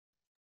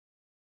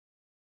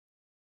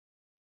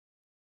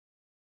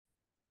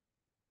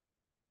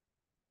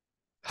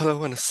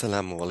Hello and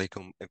Assalamu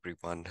alaikum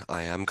everyone.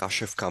 I am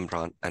Kashif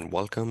Kamran and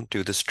welcome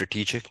to the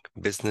Strategic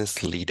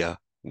Business Leader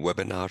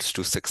Webinars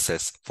to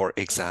Success for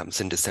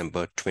Exams in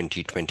December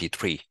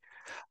 2023.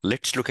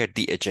 Let's look at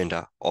the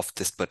agenda of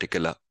this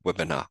particular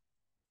webinar.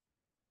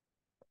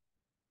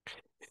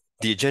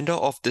 The agenda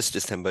of this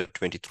December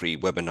 23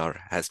 webinar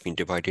has been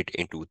divided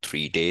into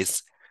 3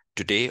 days.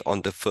 Today,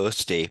 on the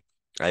first day,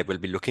 I will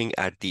be looking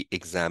at the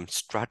exam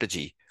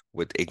strategy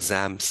with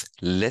exams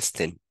less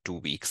than 2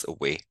 weeks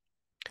away.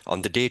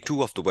 On the day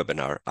 2 of the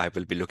webinar, I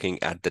will be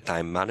looking at the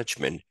time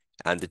management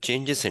and the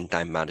changes in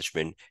time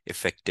management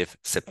effective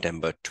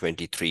September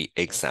 23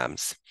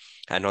 exams.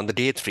 And on the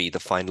day 3, the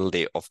final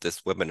day of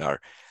this webinar,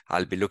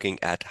 I'll be looking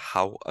at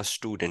how a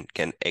student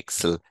can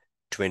excel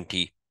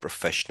 20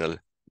 professional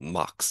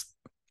marks.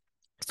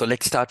 So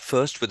let's start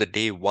first with the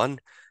day 1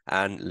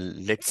 and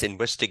let's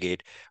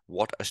investigate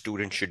what a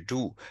student should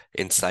do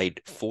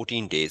inside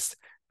 14 days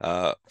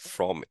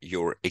from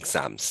your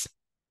exams.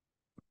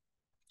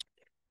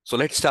 So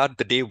let's start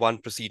the day 1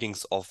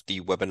 proceedings of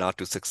the webinar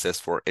to success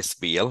for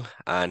SBL,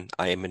 and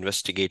I am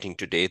investigating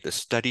today the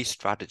study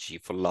strategy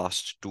for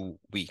last 2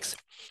 weeks.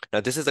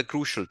 Now, this is a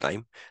crucial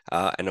time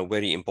and a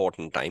very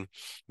important time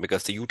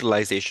because the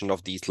utilization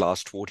of these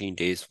last 14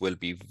 days will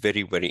be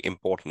very, very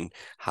important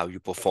how you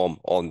perform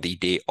on the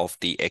day of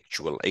the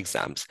actual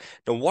exams.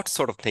 Now, what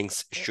sort of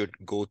things should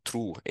go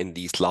through in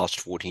these last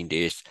 14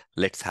 days?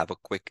 Let's have a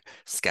quick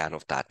scan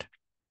of that.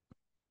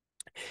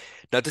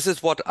 Now, this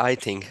is what I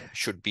think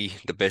should be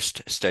the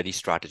best study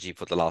strategy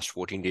for the last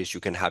 14 days. You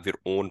can have your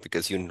own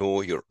because you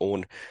know your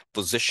own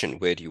position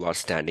where you are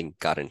standing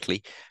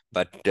currently.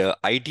 But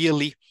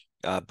ideally,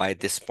 by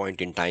this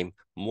point in time,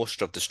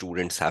 most of the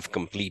students have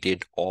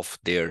completed off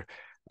their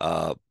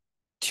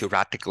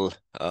theoretical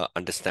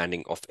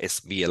understanding of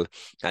SBL.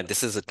 And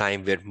this is a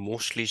time where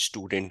mostly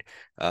students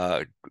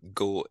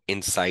go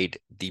inside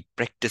the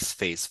practice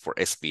phase for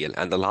SBL.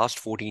 And the last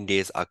 14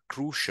 days are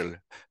crucial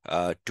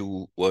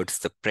towards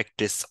the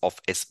practice of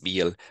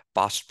SBL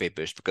past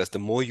papers, because the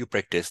more you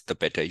practice, the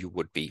better you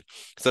would be.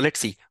 So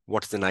let's see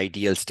what's an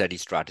ideal study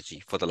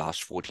strategy for the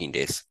last 14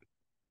 days.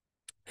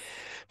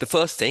 The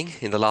first thing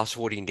in the last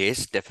 14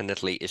 days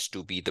definitely is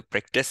to be the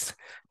practice,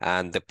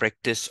 and the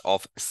practice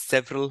of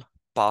several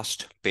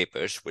past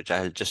papers, which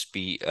I'll just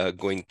be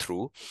going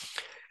through.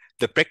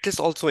 The practice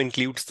also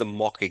includes the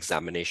mock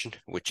examination,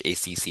 which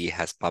ACCA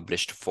has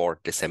published for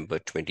December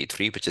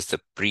 23, which is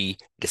the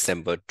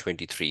pre-December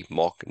 23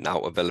 mock now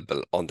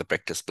available on the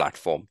practice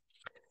platform.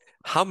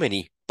 How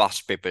many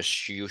past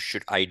papers you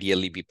should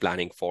ideally be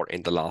planning for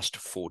in the last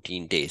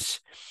 14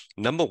 days?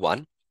 Number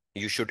 1,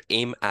 you should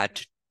aim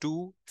at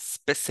 2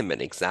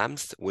 specimen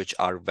exams, which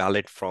are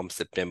valid from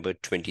September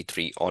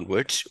 23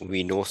 onwards.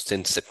 We know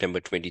since September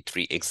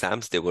 23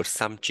 exams, there were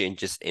some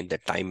changes in the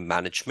time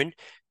management,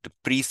 the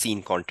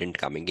pre-seen content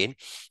coming in,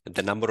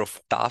 the number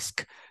of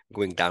tasks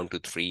going down to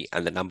 3,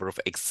 and the number of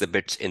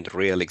exhibits in the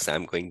real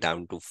exam going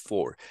down to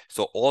 4.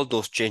 So all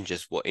those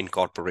changes were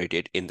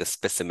incorporated in the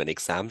specimen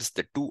exams,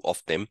 the 2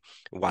 of them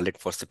valid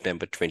for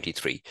September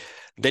 23.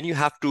 Then you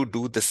have to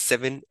do the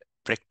 7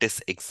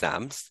 practice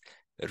exams,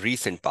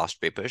 recent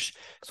past papers.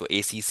 So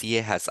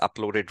ACCA has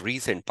uploaded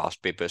recent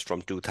past papers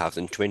from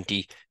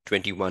 2020,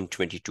 21,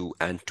 22,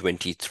 and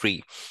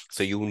 23.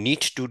 So you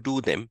need to do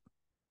them,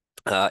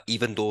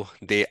 even though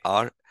they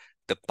are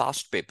the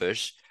past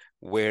papers,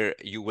 where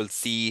you will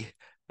see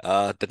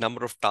the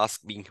number of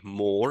tasks being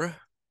more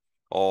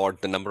or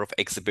the number of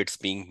exhibits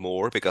being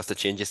more because the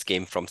changes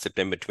came from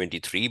September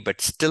 23,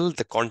 but still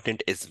the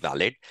content is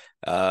valid.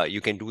 You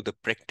can do the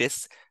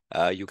practice.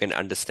 You can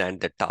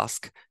understand the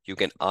task. You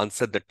can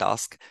answer the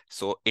task.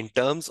 So in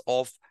terms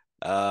of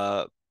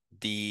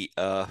the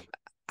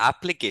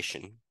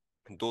application,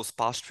 those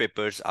past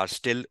papers are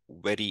still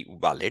very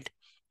valid,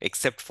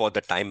 except for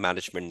the time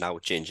management now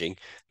changing,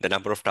 the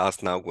number of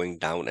tasks now going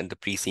down, and the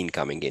pre-seen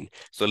coming in.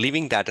 So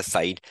leaving that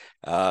aside,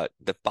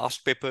 the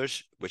past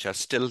papers, which are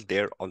still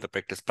there on the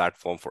practice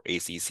platform for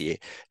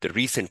ACCA, the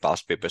recent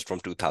past papers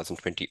from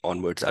 2020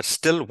 onwards are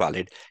still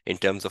valid in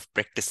terms of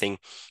practicing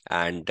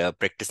and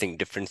practicing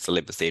different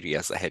syllabus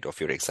areas ahead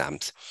of your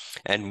exams.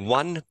 And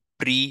 1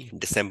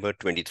 pre-December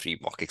 23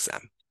 mock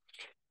exam.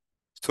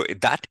 So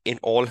that in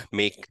all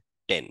make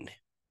 10.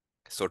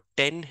 So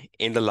 10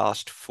 in the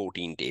last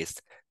 14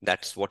 days.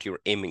 That's what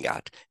you're aiming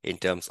at in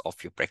terms of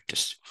your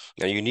practice.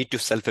 Now you need to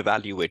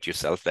self-evaluate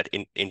yourself that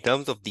in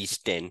terms of these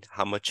 10,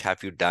 how much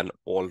have you done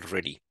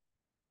already?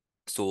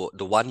 So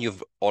the one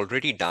you've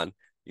already done,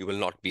 you will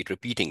not be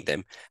repeating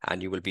them,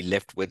 and you will be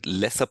left with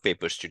lesser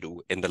papers to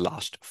do in the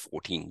last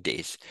 14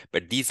 days.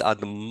 But these are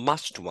the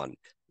must one.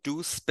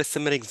 2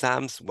 specimen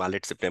exams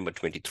valid September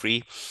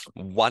 23,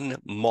 1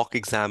 mock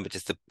exam, which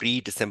is the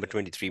pre-December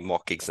 23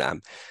 mock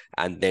exam,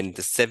 and then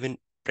the 7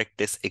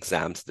 practice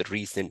exams, the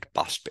recent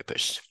past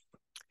papers.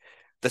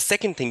 The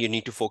second thing you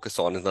need to focus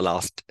on in the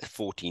last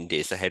 14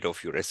 days ahead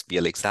of your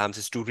SBL exams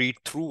is to read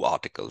through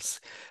articles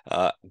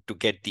to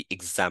get the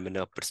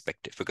examiner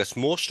perspective, because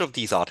most of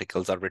these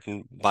articles are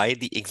written by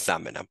the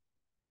examiner.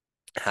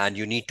 and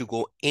you need to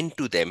go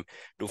into them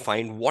to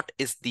find what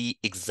is the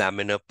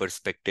examiner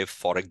perspective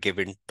for a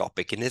given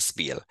topic in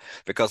SBL.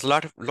 Because a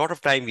lot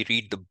of time we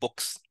read the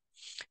books.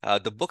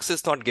 The books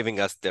is not giving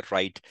us the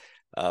right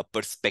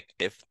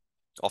perspective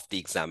of the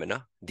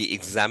examiner. The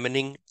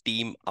examining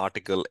team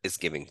article is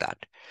giving that.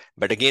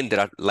 But again, there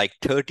are like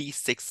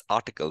 36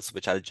 articles,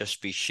 which I'll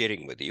just be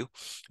sharing with you.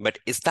 But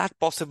is that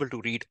possible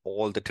to read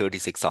all the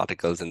 36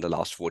 articles in the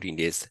last 14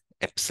 days?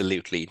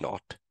 Absolutely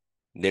not.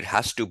 There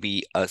has to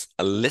be a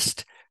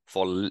list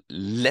for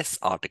less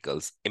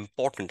articles,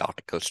 important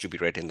articles to be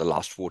read in the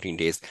last 14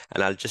 days.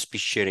 And I'll just be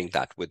sharing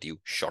that with you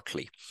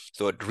shortly.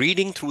 So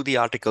reading through the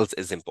articles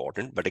is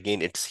important, but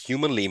again, it's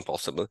humanly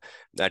impossible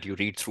that you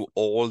read through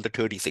all the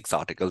 36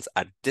 articles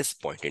at this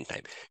point in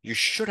time. You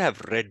should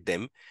have read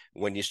them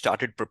when you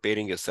started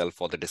preparing yourself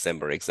for the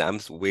December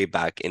exams way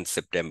back in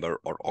September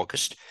or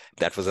August.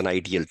 That was an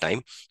ideal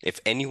time. If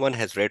anyone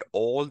has read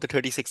all the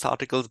 36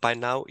 articles by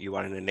now, you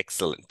are in an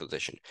excellent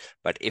position.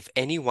 But if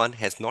anyone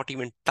has not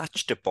even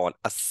touched upon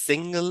a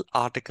single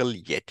article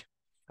yet,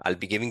 I'll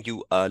be giving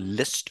you a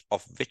list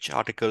of which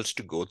articles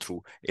to go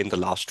through in the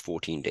last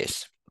 14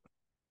 days.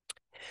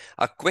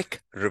 A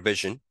quick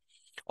revision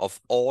of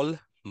all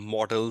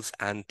models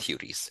and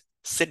theories.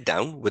 Sit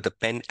down with a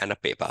pen and a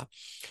paper.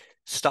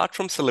 Start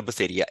from syllabus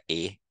area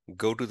A,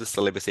 go to the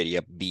syllabus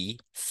area B,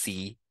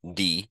 C,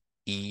 D,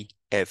 E,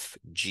 F,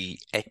 G,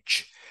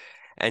 H,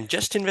 and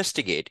just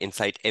investigate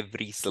inside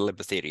every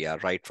syllabus area,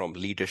 right from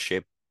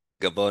leadership,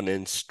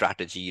 governance,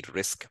 strategy,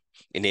 risk,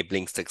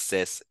 enabling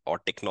success, or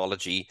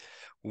technology,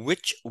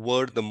 which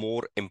were the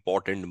more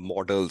important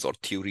models or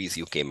theories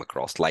you came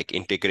across, like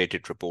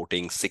integrated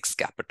reporting, 6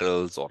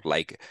 capitals, or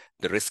like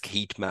the risk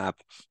heat map,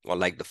 or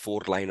like the 4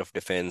 line of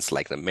defense,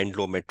 like the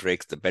Menlo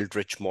metrics, the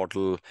Beldrich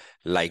model,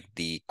 like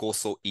the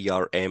COSO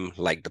ERM,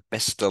 like the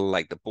PESTEL,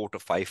 like the Porter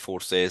 5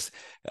 forces.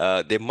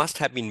 There must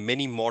have been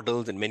many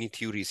models and many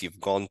theories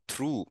you've gone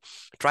through.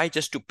 Try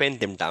just to pen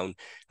them down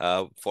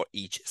for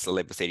each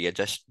syllabus area.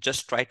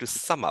 Just try to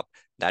sum up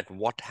that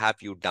what have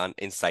you done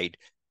inside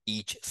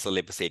each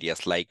syllabus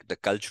areas, like the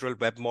cultural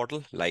web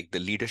model, like the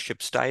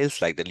leadership styles,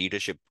 like the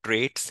leadership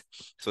traits.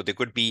 So there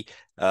could be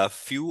a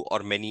few or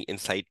many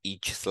inside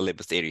each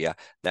syllabus area.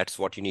 That's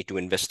what you need to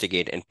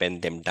investigate and pen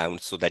them down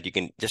so that you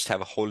can just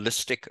have a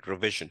holistic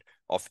revision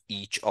of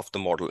each of the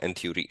model and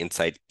theory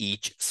inside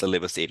each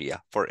syllabus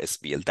area for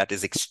SBL. That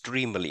is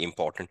extremely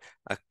important,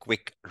 a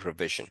quick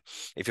revision.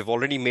 If you've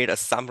already made a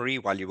summary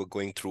while you were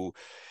going through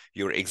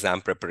your exam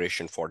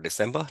preparation for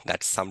December,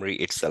 that summary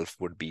itself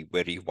would be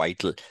very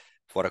vital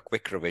for a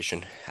quick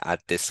revision at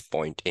this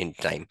point in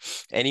time.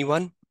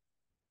 Anyone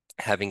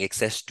having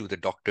access to the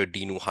Dr.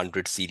 Dinu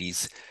 100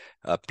 series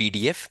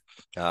PDF.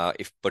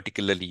 If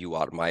particularly you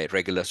are my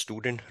regular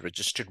student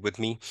registered with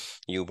me,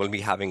 you will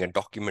be having a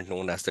document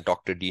known as the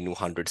Dr. Dinu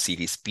 100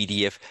 series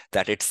PDF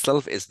that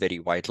itself is very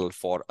vital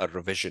for a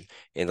revision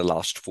in the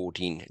last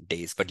 14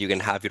 days. But you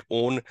can have your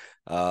own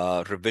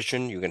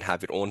revision, you can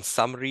have your own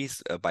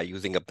summaries by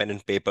using a pen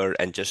and paper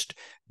and just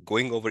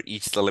going over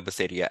each syllabus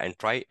area and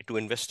try to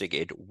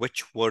investigate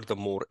which were the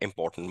more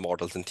important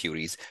models and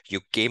theories you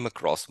came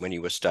across when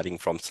you were studying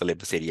from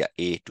syllabus area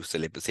A to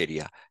syllabus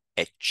area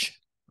H.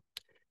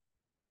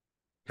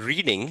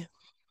 Reading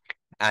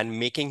and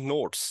making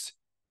notes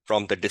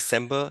from the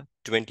December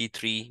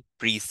 23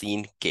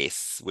 pre-seen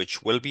case,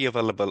 which will be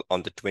available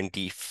on the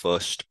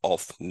 21st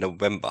of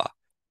November,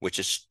 which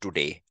is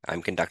today.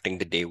 I'm conducting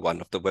the day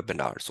 1 of the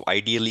webinar. So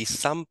ideally,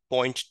 some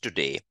point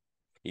today,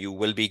 you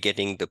will be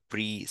getting the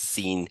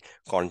pre-seen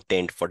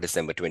content for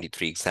December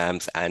 23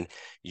 exams, and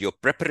your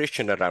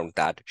preparation around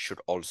that should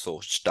also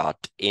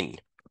start in.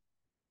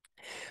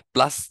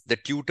 Plus the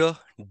tutor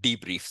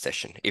debrief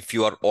session. If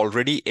you are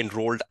already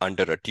enrolled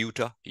under a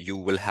tutor, you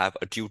will have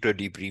a tutor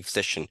debrief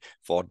session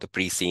for the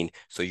pre-seen.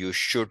 So you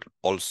should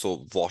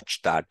also watch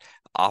that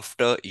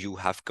after you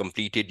have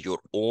completed your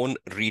own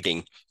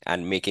reading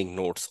and making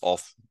notes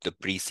of the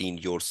pre-seen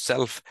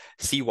yourself.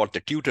 See what the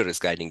tutor is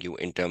guiding you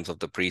in terms of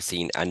the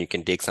pre-seen, and you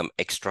can take some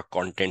extra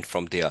content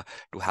from there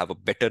to have a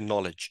better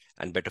knowledge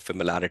and better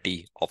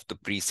familiarity of the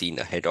pre-seen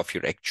ahead of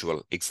your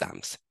actual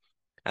exams.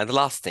 And the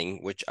last thing,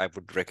 which I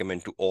would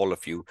recommend to all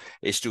of you,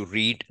 is to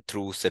read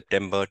through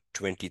September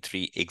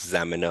 23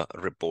 Examiner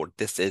report.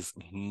 This is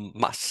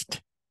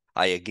must.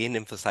 I again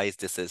emphasize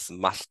this is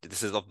must.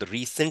 This is of the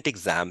recent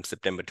exam,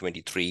 September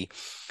 23,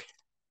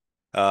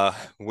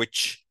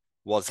 which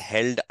was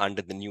held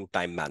under the new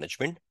time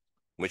management,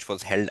 which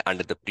was held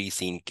under the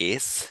pre-seen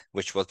case,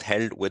 which was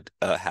held with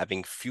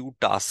having few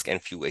tasks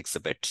and few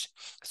exhibits.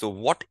 So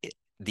what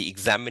the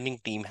examining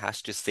team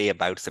has to say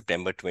about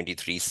September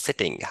 23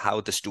 sitting, how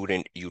the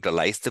student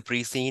utilized the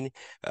pre-seen,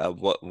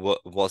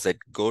 was it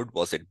good,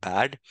 was it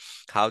bad,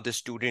 how the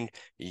student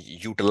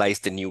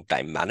utilized the new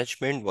time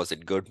management, was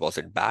it good, was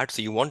it bad.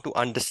 So you want to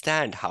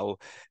understand how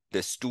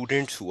the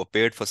students who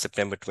appeared for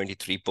September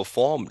 23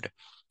 performed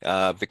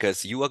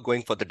because you are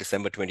going for the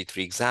December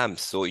 23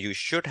 exams. So you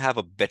should have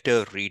a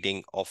better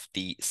reading of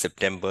the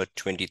September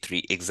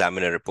 23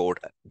 examiner report.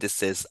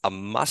 This is a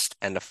must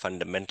and a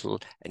fundamental,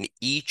 and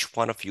each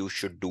one of you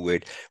should do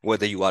it,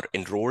 whether you are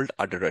enrolled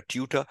under a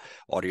tutor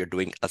or you're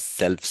doing a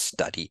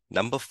self-study.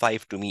 Number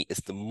 5 to me is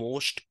the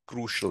most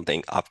crucial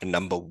thing after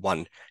number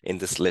 1 in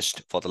this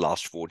list for the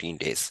last 14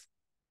 days.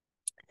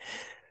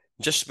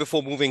 Just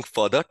before moving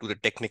further to the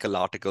technical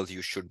articles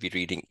you should be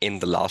reading in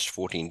the last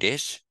 14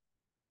 days,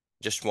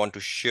 just want to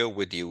share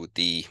with you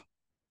the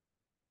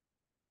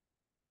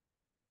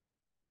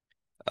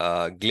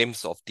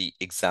glimpse of the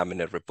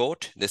examiner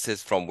report. This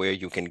is from where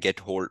you can get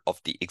hold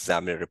of the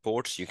examiner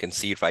reports. You can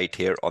see right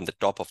here on the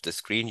top of the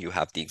screen, you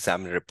have the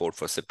examiner report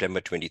for September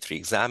 23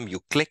 exam.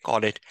 You click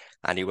on it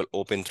and you will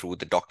open through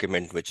the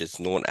document, which is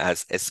known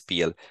as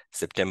SBL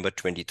September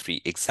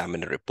 23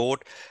 examiner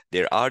report.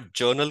 There are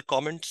journal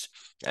comments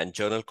and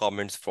journal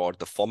comments for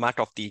the format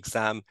of the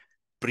exam,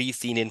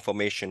 pre-seen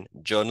information,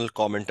 journal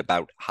comment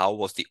about how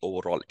was the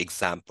overall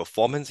exam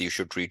performance. You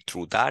should read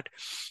through that.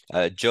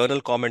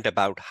 Journal comment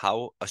about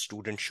how a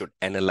student should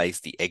analyze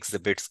the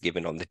exhibits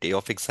given on the day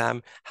of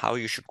exam, how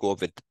you should go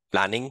with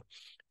planning,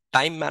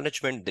 time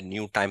management, the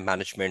new time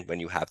management when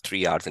you have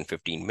 3 hours and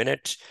 15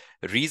 minutes.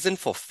 Reason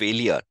for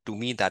failure, to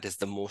me, that is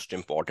the most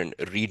important.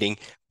 Reading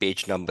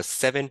page number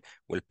 7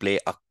 will play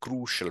a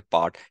crucial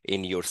part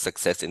in your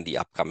success in the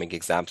upcoming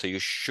exam. So you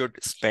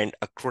should spend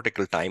a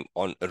critical time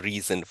on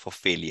reason for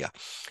failure.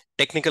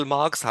 Technical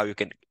marks, how you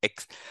can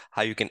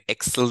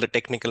excel the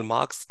technical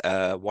marks,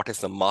 what is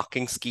the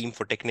marking scheme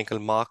for technical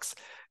marks.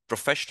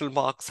 Professional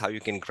marks, how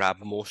you can grab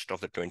most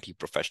of the 20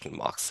 professional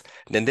marks.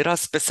 Then there are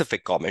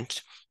specific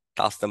comments.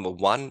 Task number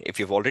 1, if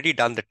you've already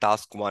done the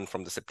task 1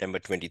 from the September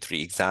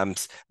 23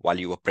 exams while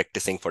you were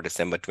practicing for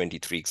December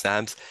 23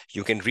 exams,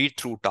 you can read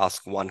through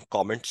task 1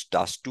 comments,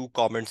 task 2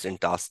 comments, and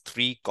task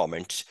 3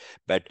 comments.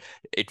 But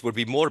it would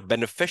be more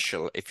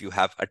beneficial if you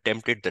have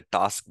attempted the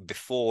task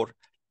before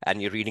and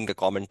you're reading the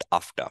comment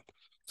after.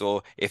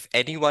 So if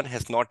anyone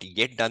has not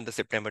yet done the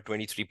September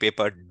 23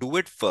 paper, do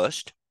it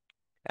first.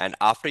 And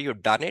after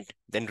you've done it,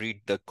 then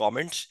read the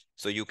comments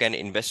so you can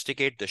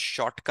investigate the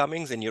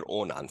shortcomings in your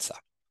own answer.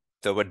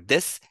 So with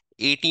this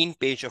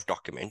 18-page of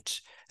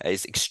documents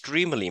is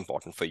extremely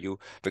important for you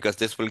because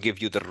this will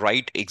give you the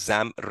right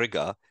exam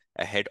rigor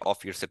ahead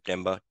of your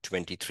December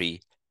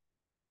 23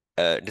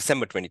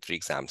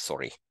 exam,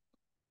 sorry.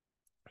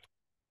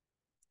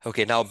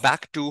 Okay, now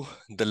back to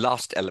the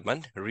last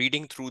element,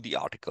 reading through the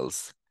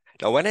articles.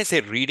 Now, when I say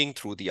reading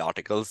through the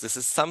articles, this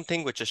is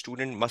something which a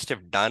student must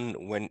have done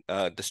when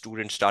the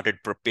student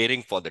started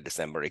preparing for the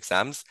December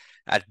exams.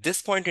 At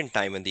this point in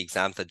time, when the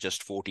exams are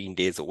just 14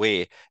 days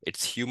away,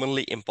 it's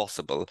humanly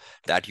impossible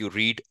that you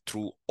read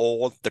through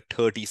all the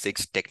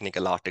 36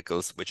 technical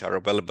articles which are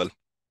available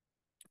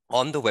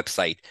on the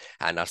website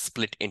and are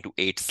split into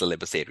 8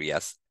 syllabus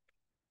areas.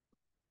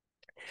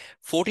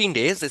 14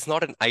 days is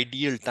not an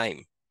ideal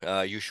time.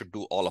 You should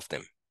do all of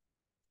them.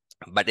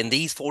 But in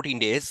these 14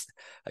 days,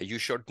 you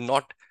should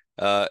not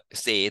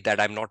say that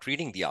I'm not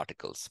reading the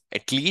articles.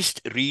 At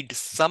least read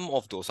some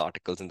of those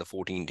articles in the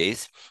 14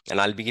 days, and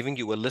I'll be giving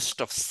you a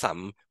list of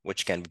some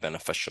which can be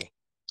beneficial.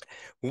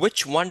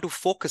 Which one to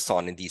focus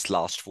on in these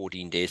last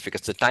 14 days?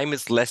 Because the time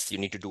is less, you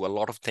need to do a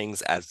lot of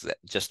things as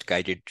just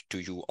guided to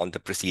you on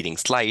the preceding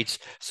slides.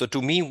 So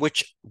to me,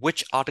 which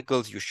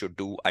articles you should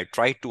do, I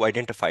tried to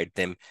identify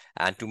them.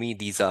 And to me,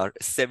 these are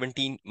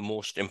 17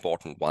 most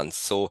important ones.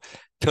 So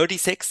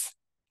 36,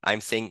 I'm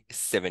saying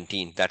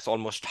 17. That's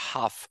almost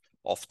half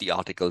of the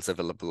articles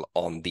available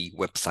on the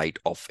website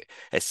of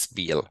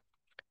SBL.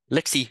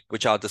 Let's see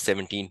which are the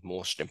 17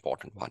 most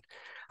important ones.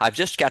 I've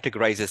just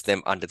categorized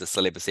them under the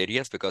syllabus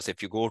areas because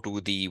if you go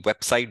to the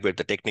website where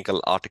the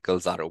technical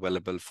articles are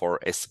available for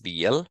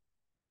SBL,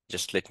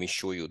 just let me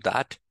show you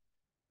that.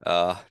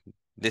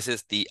 This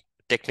is the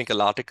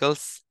technical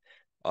articles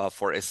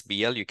for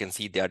SBL. You can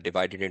see they are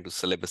divided into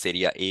syllabus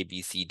area A,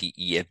 B, C, D,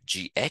 E, F,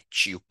 G,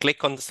 H. You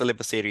click on the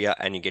syllabus area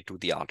and you get to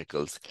the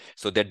articles.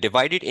 So they're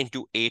divided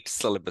into 8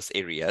 syllabus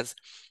areas.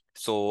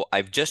 So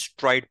I've just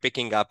tried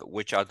picking up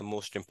which are the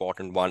most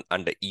important one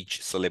under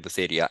each syllabus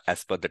area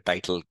as per the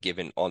title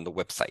given on the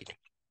website.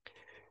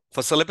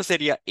 For syllabus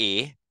area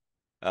A,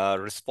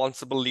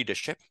 responsible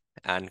leadership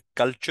and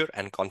culture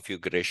and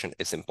configuration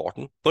is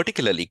important,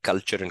 particularly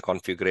culture and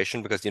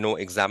configuration, because,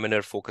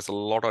 examiner focus a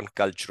lot on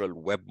cultural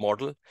web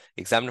model.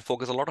 Examiner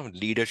focus a lot on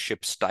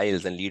leadership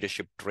styles and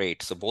leadership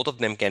traits. So both of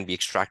them can be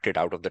extracted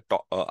out of the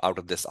out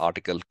of this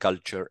article,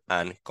 culture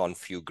and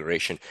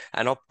configuration.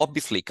 And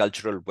obviously,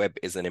 cultural web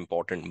is an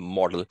important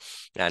model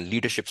and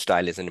leadership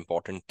style is an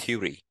important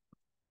theory.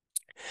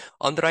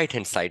 On the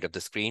right-hand side of the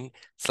screen,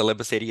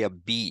 syllabus area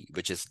B,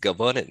 which is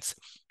governance.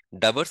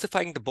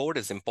 Diversifying the board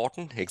is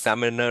important.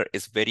 Examiner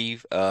is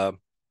very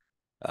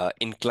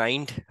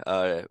inclined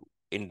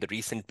in the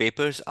recent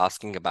papers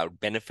asking about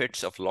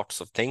benefits of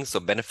lots of things. So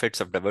benefits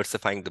of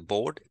diversifying the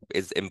board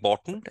is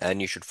important and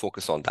you should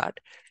focus on that.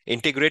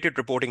 Integrated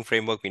reporting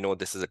framework, we know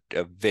this is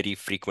a very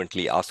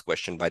frequently asked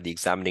question by the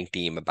examining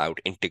team about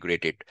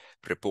integrated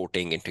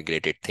reporting,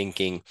 integrated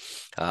thinking,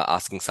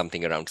 asking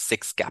something around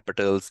 6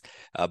 capitals,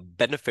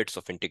 benefits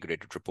of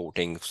integrated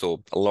reporting.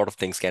 So a lot of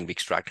things can be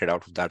extracted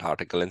out of that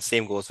article. And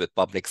same goes with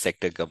public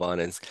sector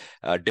governance,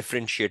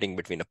 differentiating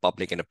between a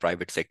public and a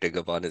private sector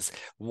governance.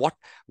 What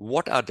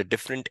are the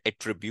different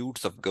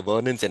attributes of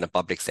governance in a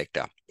public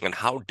sector and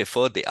how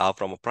differ they are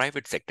from a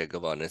private sector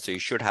governance? So you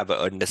should have an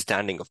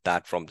understanding of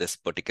that from this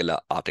particular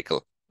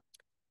article.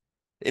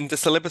 In the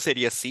syllabus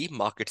area C,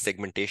 market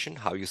segmentation,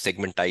 how you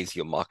segmentize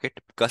your market.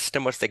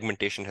 Customer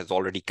segmentation has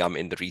already come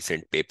in the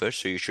recent papers,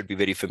 so you should be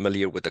very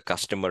familiar with the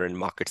customer and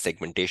market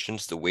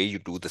segmentations, the way you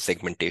do the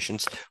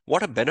segmentations.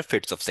 What are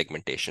benefits of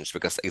segmentations?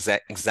 Because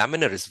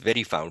examiner is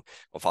very fond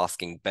of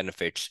asking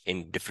benefits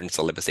in different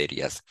syllabus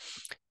areas.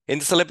 In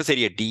the syllabus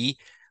area D,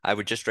 I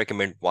would just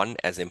recommend one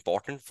as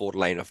important,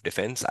 4-line of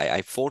defense.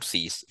 I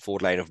foresee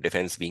 4-line of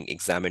defense being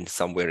examined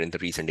somewhere in the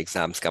recent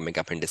exams coming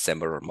up in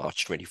December or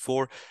March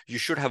 24. You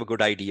should have a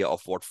good idea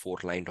of what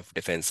 4-line of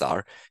defense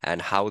are and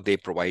how they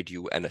provide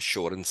you an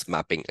assurance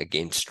mapping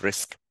against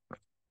risk.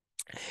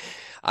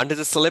 Under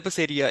the syllabus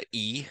area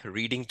E,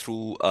 reading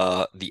through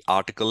the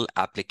article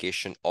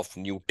application of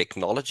new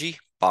technology,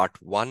 part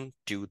 1,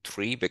 2,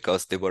 3,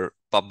 because they were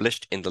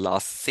published in the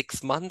last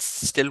 6 months,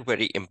 still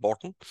very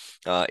important.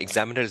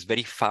 Examiner is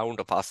very fond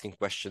of asking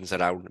questions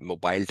around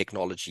mobile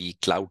technology,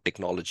 cloud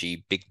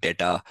technology, big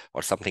data,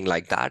 or something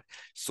like that.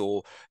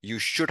 So you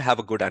should have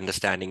a good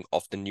understanding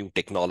of the new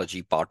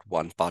technology, part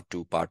 1, part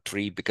 2, part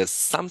 3, because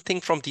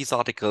something from these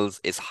articles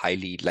is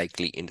highly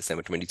likely in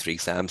December 23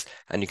 exams,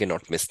 and you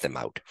cannot miss them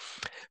out.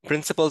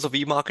 Principles of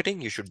e-marketing,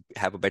 you should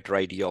have a better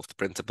idea of the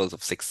principles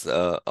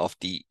of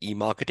the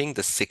e-marketing,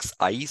 the 6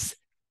 I's.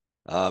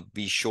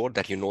 Be sure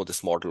that you know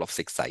this model of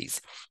 6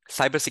 I's.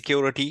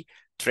 Cybersecurity,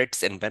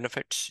 threats and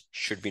benefits,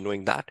 should be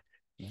knowing that.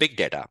 Big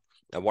data,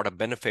 what are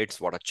benefits,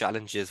 what are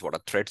challenges, what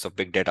are threats of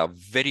big data?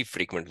 Very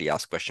frequently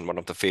asked question, one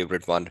of the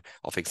favorite one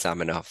of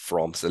examiner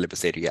from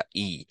syllabus area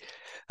E.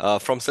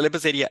 From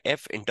syllabus area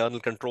F,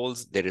 internal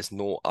controls, there is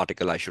no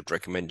article I should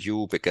recommend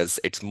you because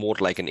it's more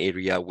like an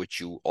area which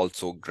you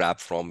also grab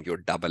from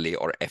your AA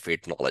or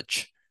F8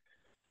 knowledge.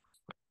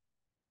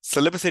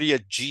 Syllabus area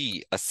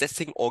G,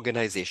 assessing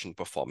organization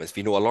performance.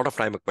 We know a lot of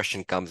time a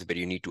question comes where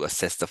you need to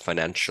assess the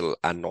financial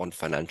and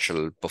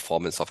non-financial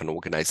performance of an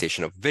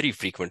organization. A very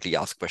frequently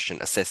asked question,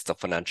 assess the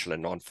financial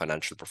and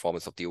non-financial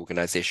performance of the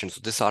organization.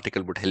 So this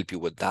article would help you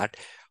with that.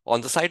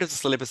 On the side of the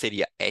syllabus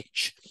area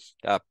H,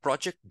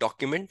 project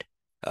document,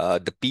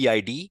 the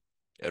PID,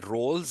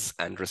 roles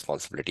and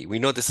responsibility. We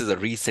know this is a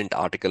recent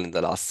article in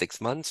the last 6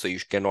 months, so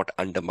you cannot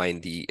undermine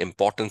the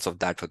importance of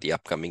that for the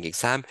upcoming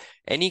exam.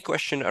 Any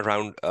question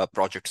around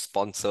project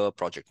sponsor,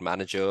 project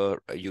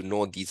manager, you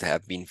know these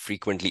have been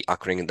frequently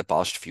occurring in the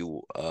past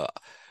few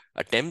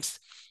attempts.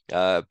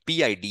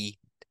 PID,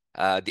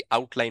 the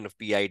outline of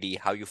PID,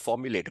 how you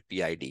formulate a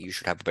PID, you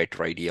should have a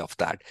better idea of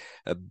that.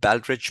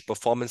 Baldrige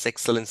Performance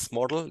Excellence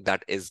Model,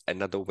 that is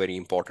another very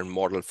important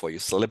model for your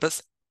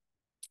syllabus.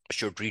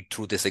 Should read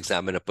through this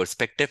examiner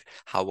perspective,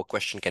 how a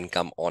question can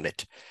come on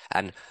it.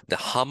 And the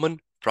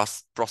Harmon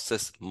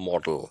process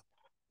model.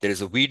 There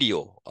is a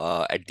video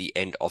at the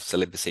end of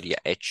syllabus area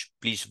H.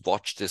 Please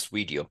watch this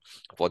video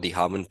for the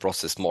Harmon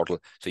process model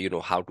so you know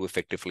how to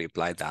effectively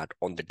apply that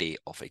on the day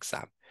of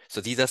exam.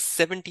 So these are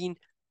 17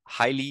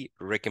 highly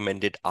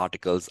recommended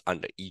articles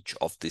under each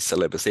of the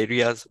syllabus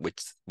areas,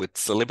 with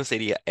syllabus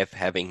area F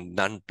having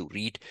none to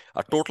read.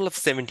 A total of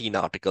 17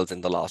 articles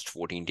in the last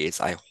 14 days.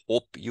 I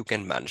hope you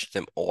can manage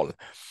them all.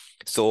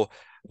 So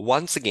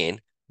once again,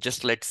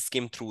 just let's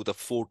skim through the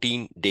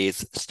 14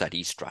 days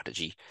study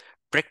strategy.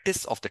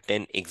 Practice of the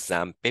 10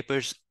 exam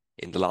papers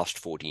in the last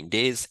 14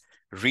 days.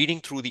 Reading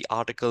through the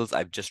articles,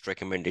 I've just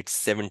recommended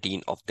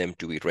 17 of them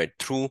to be read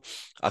through.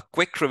 A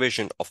quick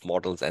revision of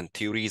models and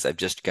theories. I've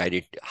just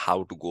guided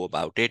how to go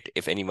about it.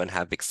 If anyone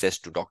have access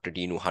to Dr.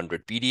 Dinu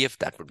 100 PDF,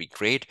 that would be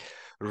great.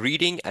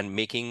 Reading and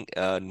making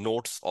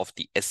notes of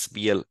the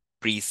SBL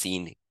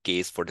pre-seen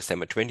case for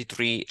December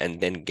 23,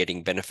 and then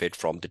getting benefit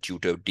from the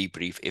tutor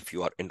debrief if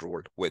you are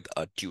enrolled with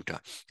a tutor.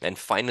 And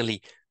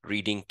finally,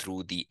 reading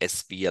through the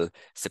SBL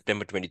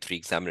September 23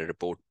 examiner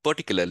report,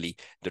 particularly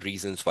the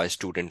reasons why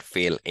students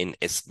fail in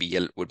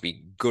SBL would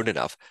be good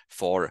enough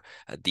for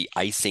the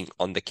icing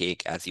on the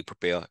cake as you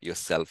prepare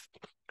yourself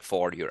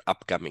for your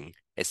upcoming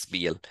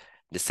SBL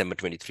December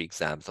 23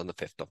 exams on the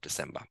 5th of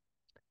December.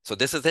 So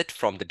this is it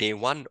from the day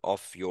 1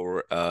 of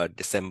your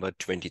December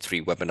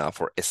 23 webinar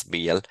for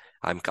SBL.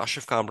 I'm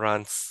Kashif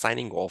Kamran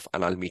signing off,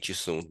 and I'll meet you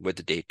soon with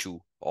the day 2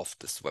 of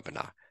this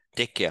webinar.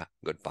 Take care,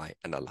 goodbye,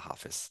 and Allah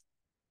Hafiz.